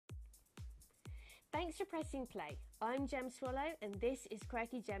Thanks for pressing play. I'm Gem Swallow and this is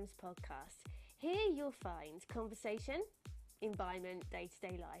Quirky Gems Podcast. Here you'll find conversation, environment,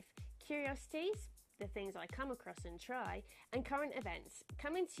 day-to-day life, curiosities, the things I come across and try, and current events,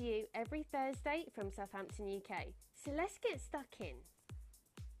 coming to you every Thursday from Southampton, UK. So let's get stuck in.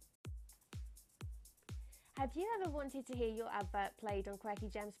 Have you ever wanted to hear your advert played on Quirky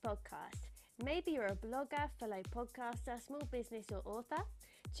Gems Podcast? Maybe you're a blogger, fellow podcaster, small business or author?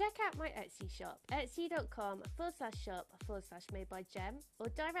 Check out my Etsy shop, etsy.com/shop/made by Gem, or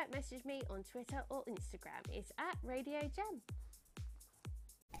direct message me on Twitter or Instagram. It's at Radio Gem.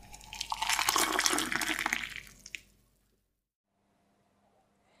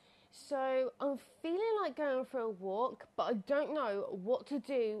 So I'm feeling like going for a walk, but I don't know what to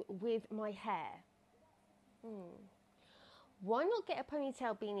do with my hair. Why not get a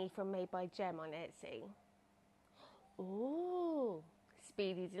ponytail beanie from Made by Gem on Etsy? Ooh,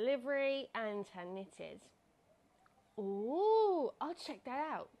 speedy delivery and hand knitted. Ooh, I'll check that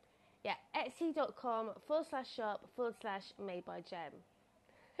out. Yeah, etsy.com/shop/made by Gem.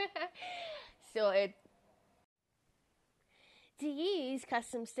 Sorted. Do you use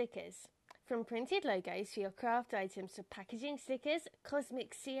custom stickers? From printed logos for your craft items to packaging stickers,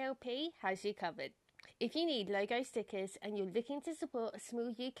 Cosmic CLP has you covered. If you need logo stickers and you're looking to support a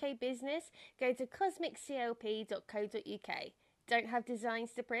small UK business, go to cosmicclp.co.uk. Don't have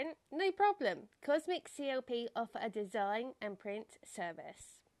designs to print? No problem. Cosmic CLP offer a design and print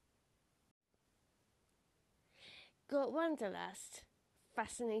service. Got Wanderlust?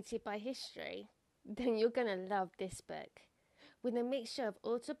 Fascinated by history? Then you're going to love this book. With a mixture of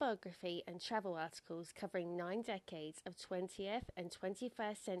autobiography and travel articles covering 9 decades of 20th and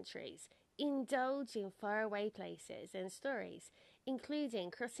 21st centuries, indulge in faraway places and stories, including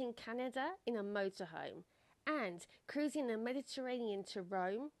crossing Canada in a motorhome and cruising the Mediterranean to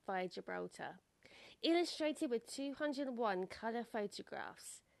Rome via Gibraltar. Illustrated with 201 colour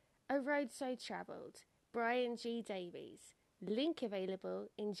photographs. A Road So Travelled, Brian G. Davies. Link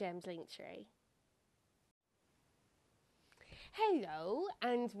available in Gem's Linktree. Hello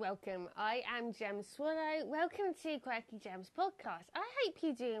and welcome. I am Gem Swallow. Welcome to Quirky Gems Podcast. I hope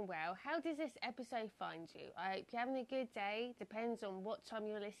you're doing well. How does this episode find you? I hope you're having a good day. Depends on what time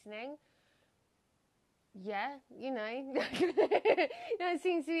you're listening. Yeah, you know. That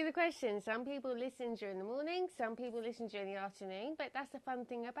seems to be the question. Some people listen during the morning, some people listen during the afternoon, but that's the fun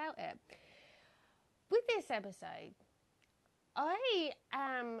thing about it. With this episode, I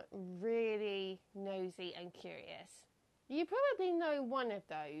am really nosy and curious. You probably know one of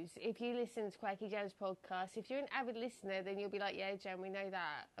those if you listen to Quirky Gems Podcast. If you're an avid listener, then you'll be like, yeah, Gem, we know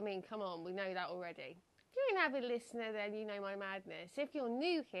that. I mean, come on, we know that already. If you're an avid listener, then you know my madness. If you're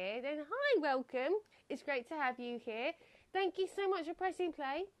new here, then hi, welcome. It's great to have you here. Thank you so much for pressing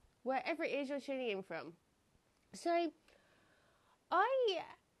play, wherever it is you're tuning in from. So, I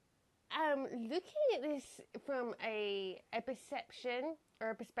am looking at this from a perception or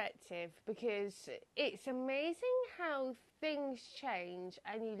a perspective, because it's amazing how things change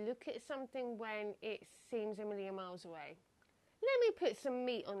and you look at something when it seems a million miles away. Let me put some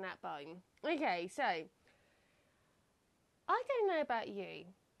meat on that bone. Okay, so I don't know about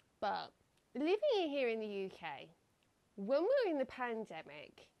you, but living here in the UK, when we were in the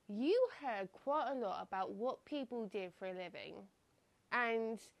pandemic, you heard quite a lot about what people did for a living.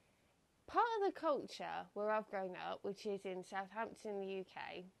 And part of the culture where I've grown up, which is in Southampton, the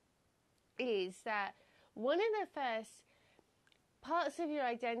UK, is that one of the first parts of your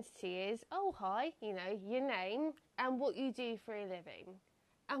identity is, oh, hi, you know, your name and what you do for a living.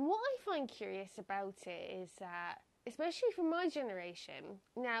 And what I find curious about it is that, especially for my generation,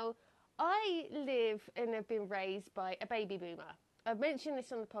 now, I live and have been raised by a baby boomer. I've mentioned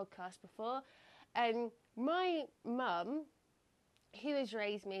this on the podcast before, and my mum, who has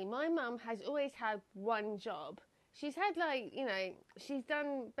raised me, my mum has always had one job. She's had she's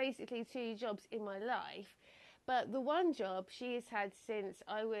done basically 2 jobs in my life, but the one job she has had since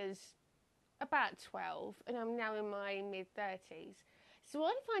I was about 12 and I'm now in my mid-30s. So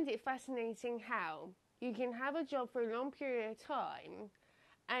I find it fascinating how you can have a job for a long period of time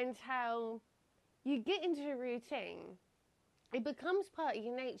and how you get into a routine. It becomes part of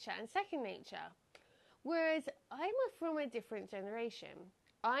your nature and second nature. Whereas I'm from a different generation.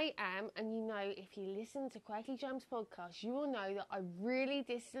 I am, and you know, if you listen to Quirky Gems Podcast, you will know that I really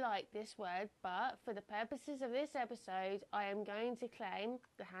dislike this word, but for the purposes of this episode, I am going to claim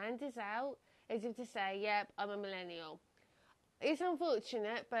the hand is out, as if to say, yep, I'm a millennial. It's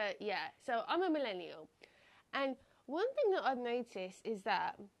unfortunate, but yeah, so I'm a millennial. And one thing that I've noticed is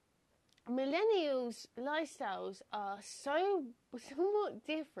that millennials' lifestyles are somewhat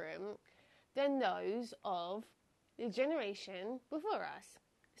different than those of the generation before us.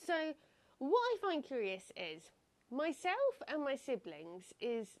 So what I find curious is, myself and my siblings,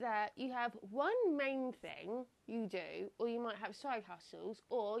 is that you have one main thing you do, or you might have side hustles,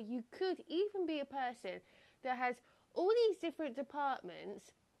 or you could even be a person that has all these different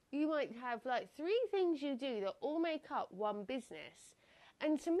departments. You might have like 3 things you do that all make up one business.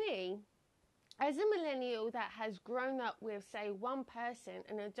 And to me, as a millennial that has grown up with, say, one person,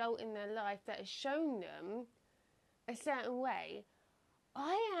 an adult in their life that has shown them a certain way,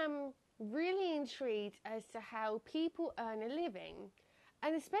 I am really intrigued as to how people earn a living.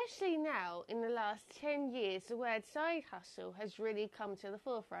 And especially now, in the last 10 years, the word side hustle has really come to the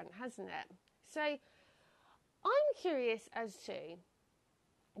forefront, hasn't it? So I'm curious as to,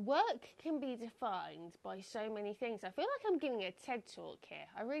 work can be defined by so many things. I feel like I'm giving a TED talk here.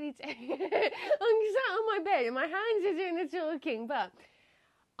 I really do. I'm sat on my bed and my hands are doing the talking. But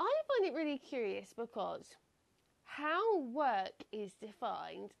I find it really curious because how work is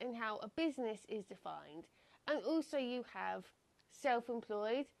defined and how a business is defined. And also you have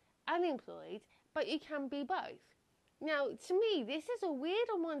self-employed and employed, but you can be both. Now, to me, this is a weird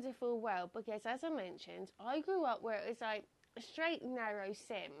and wonderful world because, as I mentioned, I grew up where it was like a straight, narrow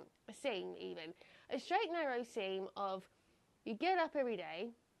seam of, you get up every day,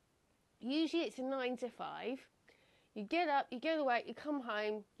 usually it's a 9 to 5, you get up, you go to work, you come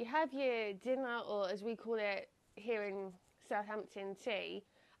home, you have your dinner, or as we call it here in Southampton, tea.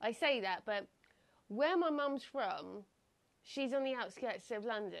 I say that, but where my mum's from, she's on the outskirts of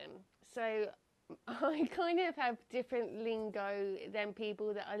London, so I kind of have different lingo than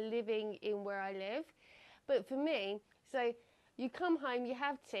people that are living in where I live. But for me, so you come home, you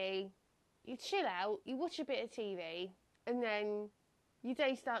have tea, you chill out, you watch a bit of TV, and then your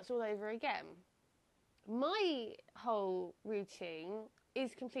day starts all over again. My whole routine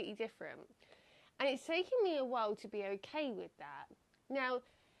is completely different. And it's taken me a while to be okay with that. Now,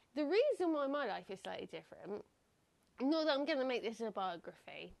 the reason why my life is slightly different, not that I'm going to make this a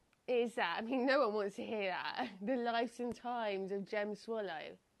biography, is that, I mean, no one wants to hear that. The Lives and Times of Jem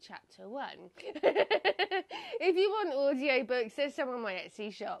Swallow, Chapter 1. If you want audiobooks, there's some on my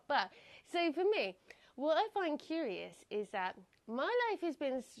Etsy shop. But, so for me, what I find curious is that my life has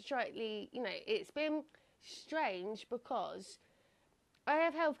been slightly, it's been strange because I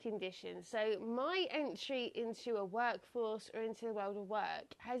have health conditions. So my entry into a workforce or into the world of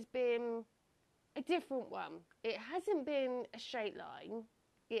work has been a different one. It hasn't been a straight line.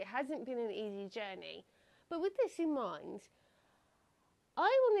 It hasn't been an easy journey. But with this in mind, I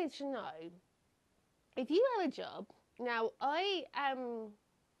wanted to know, if you have a job, now I am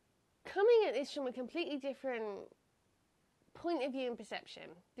coming at this from a completely different point of view and perception.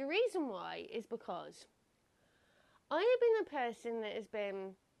 The reason why is because I have been a person that has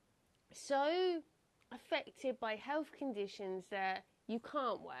been so affected by health conditions that you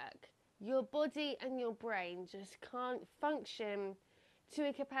can't work. Your body and your brain just can't function to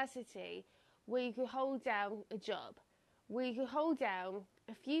a capacity where you could hold down a job, where you could hold down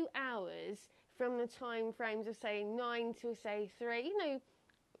a few hours from the time frames of, say, 9 to, say, 3,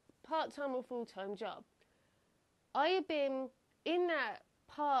 part-time or full-time job. I have been in that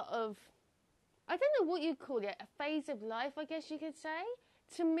part of, I don't know what you'd call it, a phase of life, I guess you could say.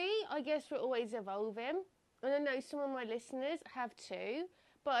 To me, I guess we're always evolving. And I know some of my listeners have too.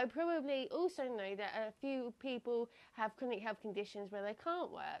 But I probably also know that a few people have chronic health conditions where they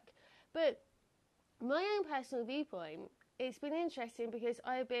can't work. But my own personal viewpoint, it's been interesting because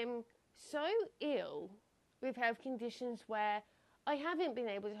I've been so ill with health conditions where I haven't been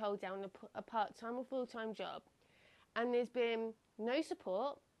able to hold down a part-time or full-time job. And there's been no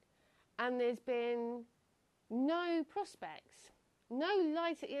support, and there's been no prospects, no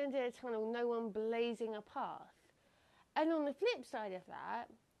light at the end of the tunnel, no one blazing a path. And on the flip side of that,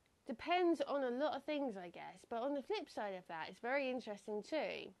 depends on a lot of things, I guess, but on the flip side of that, it's very interesting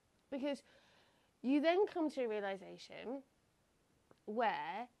too, because you then come to a realisation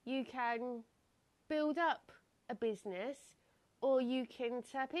where you can build up a business, or you can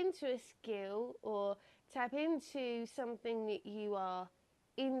tap into a skill, or tap into something that you are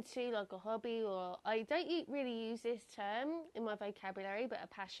into, like a hobby, or I don't really use this term in my vocabulary, but a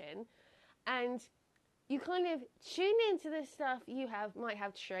passion, and you kind of tune into the stuff you might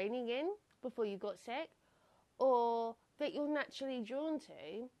have training in before you got sick, or that you're naturally drawn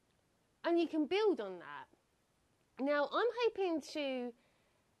to, and you can build on that. Now, I'm hoping to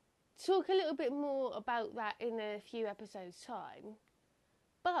talk a little bit more about that in a few episodes' time,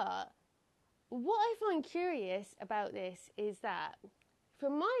 but what I find curious about this is that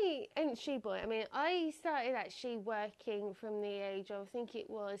from my entry point, I mean, I started actually working from the age of, I think it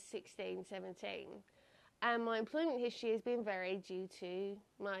was 16, 17. And my employment history has been varied due to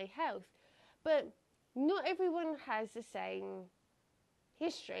my health. But not everyone has the same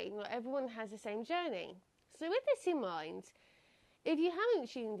history. Not everyone has the same journey. So with this in mind, if you haven't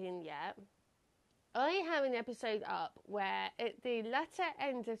tuned in yet, I have an episode up where at the latter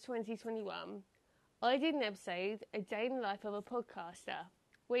end of 2021, I did an episode, A Day in the Life of a Podcaster,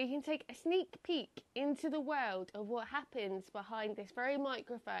 where you can take a sneak peek into the world of what happens behind this very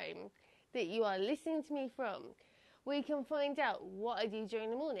microphone that you are listening to me from, where you can find out what I do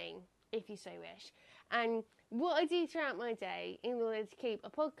during the morning, if you so wish, and what I do throughout my day in order to keep a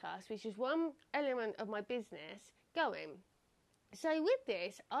podcast, which is one element of my business, going. So with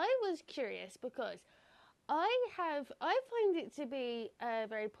this, I was curious because I find it to be a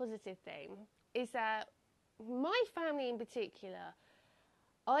very positive thing, is that my family in particular,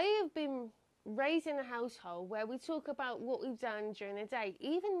 I have been raised in a household where we talk about what we've done during the day.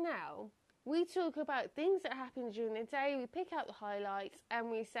 Even now, we talk about things that happened during the day, we pick out the highlights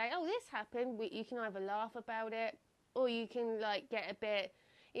and we say, oh, this happened. You can either laugh about it or you can like get a bit,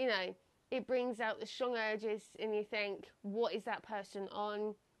 it brings out the strong urges and you think, what is that person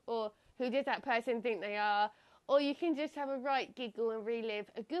on? Or who does that person think they are? Or you can just have a right giggle and relive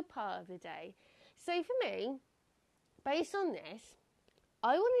a good part of the day. So for me, based on this,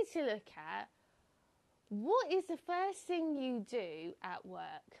 I wanted to look at what is the first thing you do at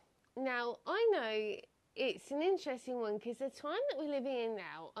work. Now, I know it's an interesting one because the time that we're living in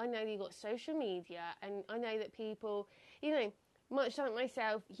now, I know you've got social media and I know that people, much like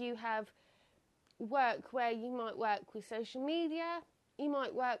myself, you have work where you might work with social media, you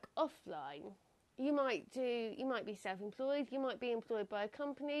might work offline, you might be self-employed, you might be employed by a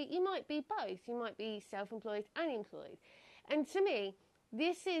company, you might be both, you might be self-employed and employed. And to me,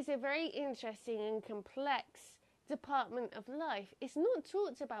 this is a very interesting and complex department of life. It's not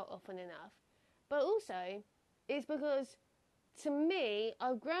talked about often enough, but also it's because to me,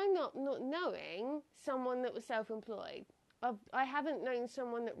 I've grown up not knowing someone that was self-employed. I haven't known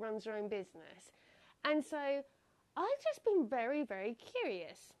someone that runs their own business. And so I've just been very, very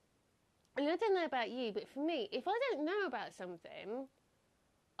curious. And I don't know about you, but for me, if I don't know about something,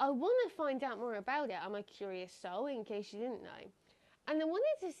 I want to find out more about it. I'm a curious soul, in case you didn't know. And I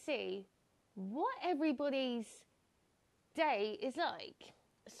wanted to see what everybody's day is like.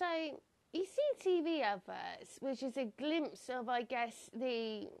 So you see TV adverts, which is a glimpse of, I guess,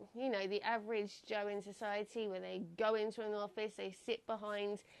 the average Joe in society, where they go into an office, they sit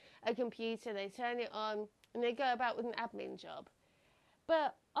behind a computer, they turn it on, and they go about with an admin job.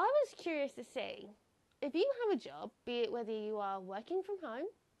 But I was curious to see, if you have a job, be it whether you are working from home,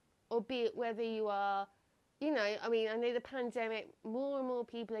 or be it whether you are, I know the pandemic, more and more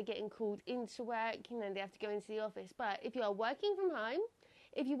people are getting called into work, they have to go into the office. But if you are working from home,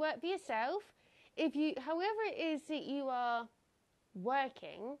 if you work for yourself, however it is that you are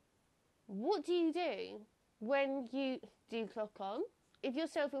working, what do you do when you do clock on? If you're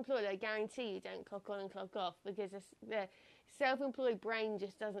self-employed, I guarantee you don't clock on and clock off, because the self-employed brain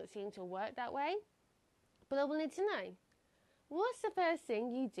just doesn't seem to work that way. But I wanted to know, what's the first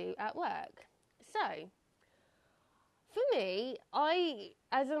thing you do at work? So, for me,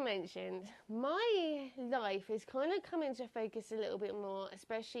 as I mentioned, my life is kind of come into focus a little bit more,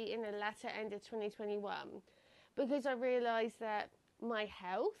 especially in the latter end of 2021, because I realised that my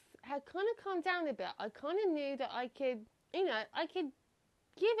health had kind of calmed down a bit. I kind of knew that I could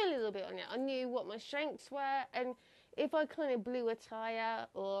give a little bit on it. I knew what my strengths were, and if I kind of blew a tyre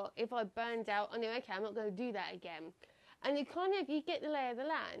or if I burned out, I knew, okay, I'm not going to do that again. And you get the lay of the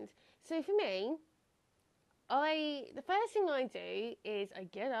land. So for me, the first thing I do is I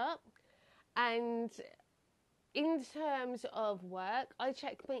get up, and in terms of work, I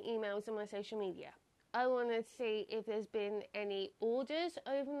check my emails and my social media. I want to see if there's been any orders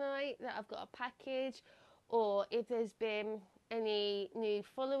overnight that I've got a package, or if there's been any new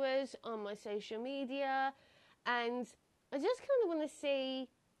followers on my social media. And I just kind of want to see,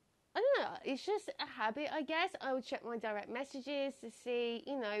 I don't know, it's just a habit, I guess. I would check my direct messages to see,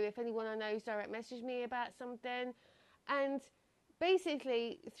 if anyone I know has direct messaged me about something. And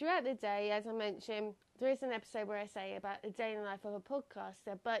basically, throughout the day, as I mentioned, there is an episode where I say about the day in the life of a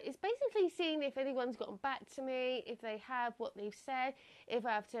podcaster, but it's basically seeing if anyone's gotten back to me, if they have, what they've said, if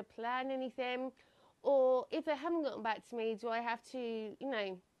I have to plan anything, or if they haven't gotten back to me, do I have to,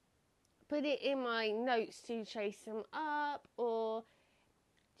 put it in my notes to chase them up? Or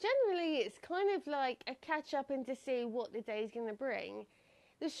generally it's kind of like a catch up and to see what the day is going to bring.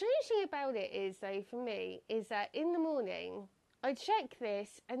 The strange thing about it is, though, for me, is that in the morning I check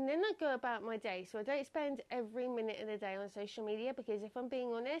this and then I go about my day. So I don't spend every minute of the day on social media, because if I'm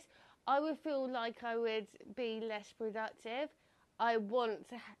being honest, I would feel like I would be less productive. I want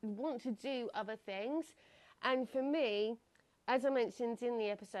to do other things. And for me, as I mentioned in the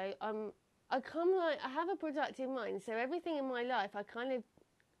episode, I have a productive mind. So everything in my life,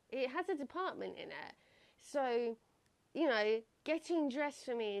 it has a department in it. So, getting dressed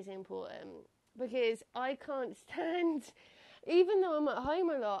for me is important, because I can't stand, even though I'm at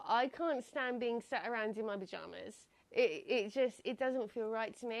home a lot, I can't stand being sat around in my pajamas. It doesn't feel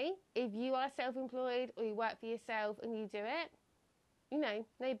right to me. If you are self-employed or you work for yourself and you do it, no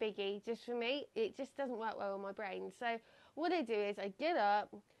biggie. Just for me, it just doesn't work well on my brain. So what I do is I get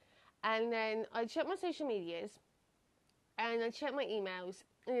up and then I check my social medias and I check my emails.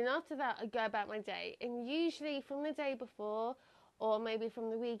 And then after that, I go about my day. And usually from the day before, or maybe from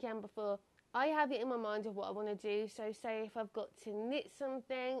the weekend before, I have it in my mind of what I want to do. So say if I've got to knit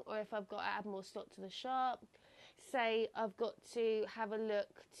something, or if I've got to add more stock to the shop. Say I've got to have a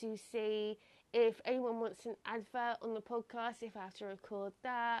look to see if anyone wants an advert on the podcast, if I have to record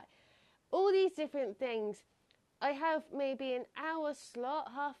that. All these different things. I have maybe an hour slot,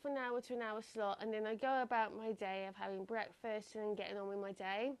 half an hour to an hour slot, and then I go about my day of having breakfast and then getting on with my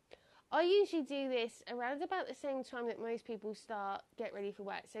day. I usually do this around about the same time that most people get ready for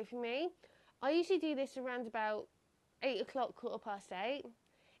work. So for me, I usually do this around about 8 o'clock, 8:15.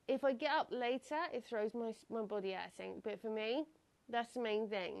 If I get up later, it throws my body out of sync. But for me, that's the main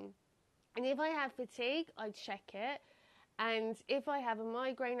thing. And if I have fatigue, I check it. And if I have a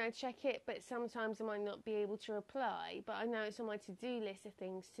migraine, I check it. But sometimes I might not be able to reply. But I know it's on my to-do list of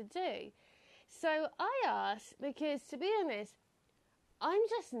things to do. So I ask because, to be honest, I'm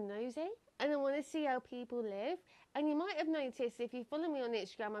just nosy. And I want to see how people live. And you might have noticed, if you follow me on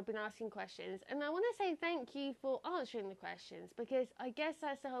Instagram, I've been asking questions. And I want to say thank you for answering the questions, because I guess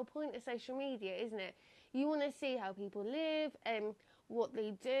that's the whole point of social media, isn't it? You want to see how people live and what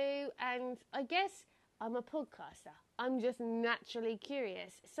they do. And I guess I'm a podcaster. I'm just naturally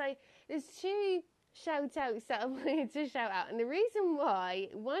curious. So there's 2 shout outs that I wanted to shout out. And the reason why,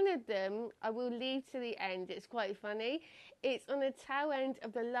 one of them I will leave to the end. It's quite funny. It's on the tail end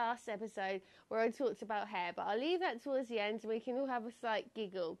of the last episode where I talked about hair, but I'll leave that towards the end and we can all have a slight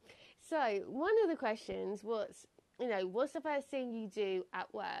giggle. So one of the questions was, what's the first thing you do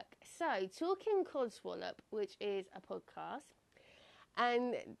at work? So Talking Codswallop, which is a podcast,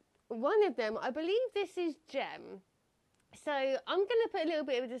 and one of them, I believe this is Jem. So I'm going to put a little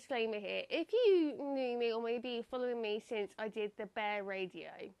bit of a disclaimer here. If you knew me, or maybe you're following me since I did the Bear Radio,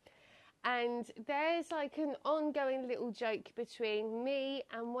 and there's like an ongoing little joke between me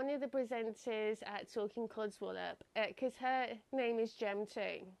and one of the presenters at Talking Codswallop, because her name is Jem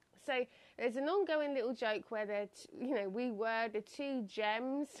too. So there's an ongoing little joke where we were the 2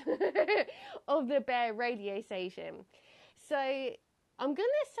 gems of the Bear radio station. So I'm going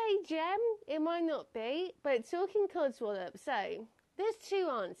to say Jem, it might not be, but Talking Codswallop. So there's 2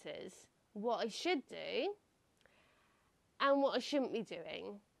 answers: what I should do and what I shouldn't be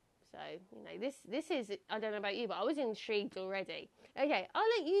doing. So, this is, I don't know about you, but I was intrigued already. Okay, I'll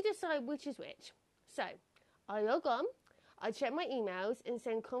let you decide which is which. So, I log on, I check my emails and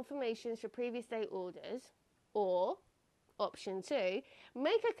send confirmations for previous day orders. Or, option 2,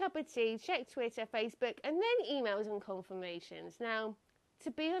 make a cup of tea, check Twitter, Facebook, and then emails and confirmations. Now,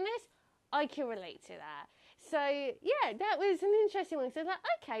 to be honest, I can relate to that. So, yeah, that was an interesting one. So I was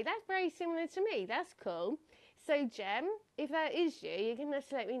like, okay, that's very similar to me. That's cool. So, Jem, if that is you, you can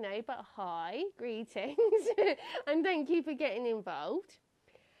just let me know. But hi, greetings, and thank you for getting involved.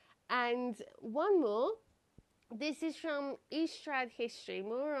 And one more. This is from Estrad History.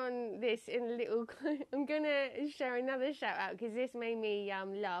 More on this in a little. I'm going to share another shout out because this made me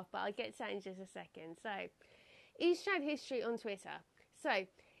laugh, but I'll get to that in just a second. So, Estrad History on Twitter. So,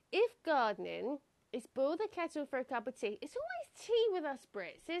 if gardening is boil the kettle for a cup of tea, it's always tea with us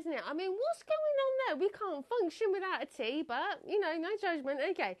Brits, isn't it? I mean, what's going on there? We can't function without a tea, but, no judgment.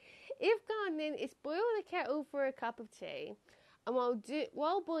 Okay, if gardening is boil the kettle for a cup of tea, and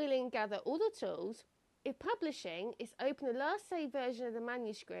while boiling, gather all the tools. If publishing, is open the last saved version of the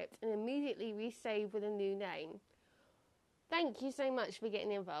manuscript and immediately resave with a new name. Thank you so much for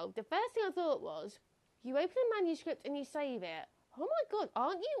getting involved. The first thing I thought was, you open a manuscript and you save it. Oh my God,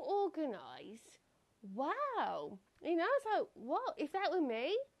 aren't you organised? Wow. I was like, what? If that were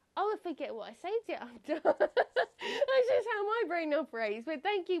me, I would forget what I saved it under. That's just how my brain operates. But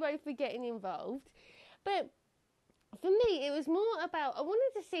thank you both for getting involved. But for me, it was more about, I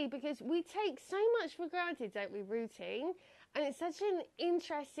wanted to see, because we take so much for granted, don't we, routine? And it's such an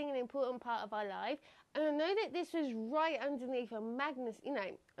interesting and important part of our life. And I know that this was right underneath a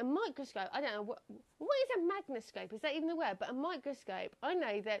a microscope. I don't know, what is a magnoscope? Is that even a word? But a microscope, I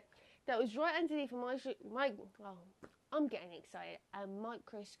know that was right underneath I'm getting excited. A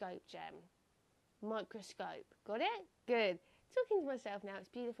microscope, Gem. Microscope. Got it? Good. Talking to myself now, it's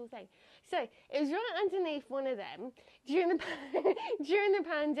a beautiful thing. So, it was right underneath one of them during the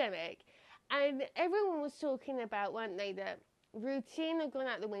pandemic. And everyone was talking about, weren't they, that routine had gone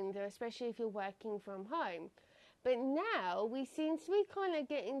out the window, especially if you're working from home. But now we seem to be kind of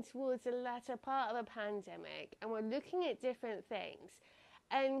getting towards the latter part of a pandemic, and we're looking at different things.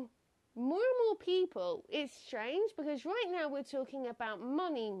 And more and more people, it's strange because right now we're talking about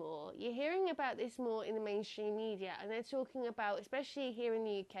money more. You're hearing about this more in the mainstream media, and they're talking about, especially here in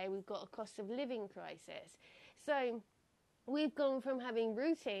the UK, we've got a cost of living crisis. So we've gone from having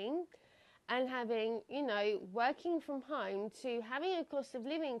routine and having, working from home to having a cost of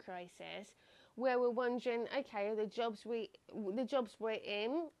living crisis where we're wondering, okay, the jobs we're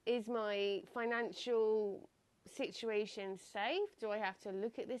in, is my financial situation safe? Do I have to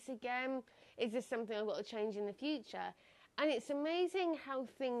look at this again? Is this something I've got to change in the future? And it's amazing how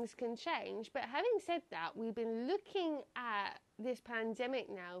things can change. But having said that, we've been looking at this pandemic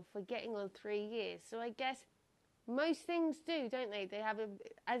now for getting on 3 years. So I guess most things do, don't they? They have,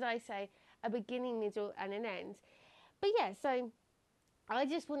 as I say, a beginning, middle, and an end. But yeah, so I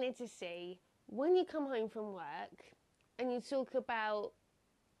just wanted to see, when you come home from work and you talk about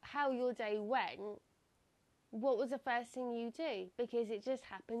how your day went, what was the first thing you do? Because it just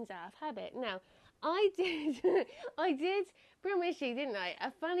happens out of habit. Now, I did promise you, didn't I? A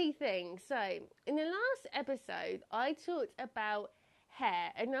funny thing. So, in the last episode, I talked about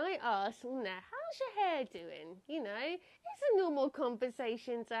hair, and I asked, now, how's your hair doing? It's a normal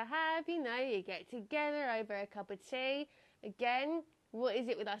conversation to have, you get together over a cup of tea. Again, what is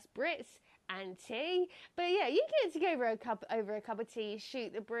it with us Brits and tea? But yeah, you get together over a cup of tea,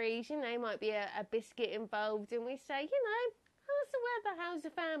 shoot the breeze, might be a biscuit involved, and we say, how's the weather, how's the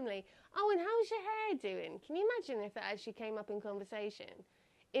family? Oh, and how's your hair doing? Can you imagine if that actually came up in conversation?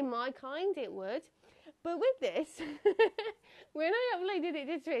 In my kind, it would. But with this, when I uploaded it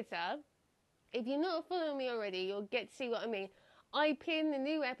to Twitter, if you're not following me already, you'll get to see what I mean. I pin the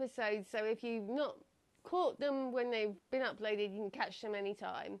new episodes, so if you've not caught them when they've been uploaded, you can catch them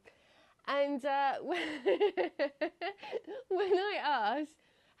anytime. And when I asked,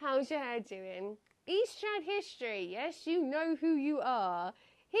 how's your hair doing? East Chad History, yes, you know who you are.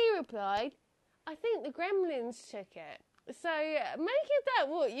 He replied, I think the gremlins took it. So make of that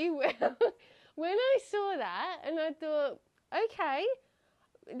what you will. When I saw that, and I thought, okay,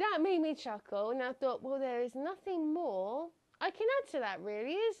 that made me chuckle, and I thought, well, there is nothing more I can add to that,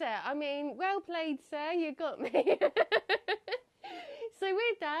 really, is there? I mean, well played, sir, you got me. So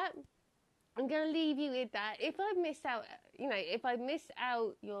with that, I'm going to leave you with that. If I've missed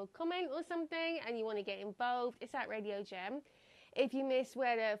out your comment or something and you want to get involved, it's at Radio Gem. If you miss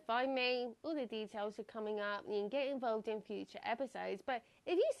where to find me, all the details are coming up, and you can get involved in future episodes. But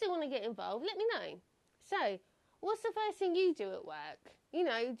if you still want to get involved, let me know. So, what's the first thing you do at work?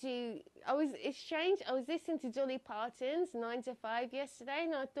 It's strange. I was listening to Dolly Parton's 9 to 5 yesterday,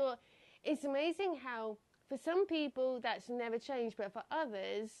 and I thought it's amazing how for some people that's never changed, but for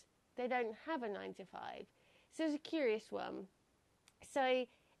others, they don't have a 9 to 5. So it's a curious one. So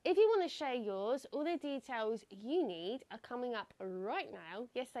if you want to share yours, all the details you need are coming up right now.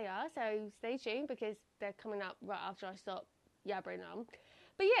 Yes, they are. So stay tuned because they're coming up right after I stop yabbering on.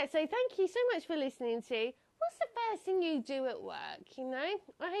 But yeah, so thank you so much for listening to What's the First Thing You Do at Work? I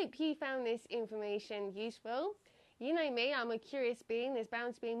hope you found this information useful. You know me, I'm a curious being. There's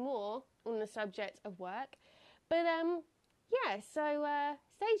bound to be more on the subject of work. But so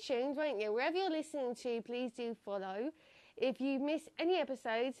stay tuned, won't you? Wherever you're listening to, please do follow. If you miss any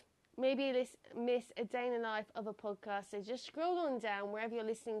episodes, maybe you miss a day in the life of a podcaster, just scroll on down wherever you're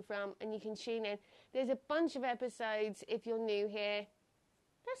listening from and you can tune in. There's a bunch of episodes if you're new here.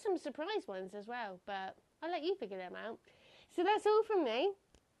 There's some surprise ones as well, but I'll let you figure them out. So that's all from me.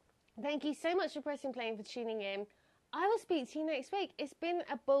 Thank you so much for pressing play and for tuning in. I will speak to you next week. It's been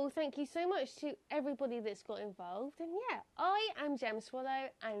a ball. Thank you so much to everybody that's got involved. And yeah, I am Gem Swallow,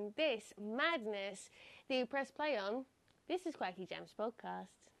 and this madness that you press play on, this is Quirky Gems Podcast.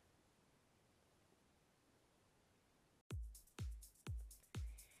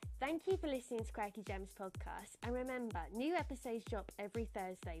 Thank you for listening to Quirky Gems Podcast. And remember, new episodes drop every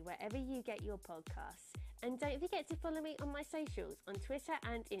Thursday wherever you get your podcasts. And don't forget to follow me on my socials on Twitter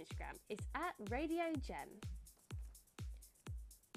and Instagram. It's at Radio Gem.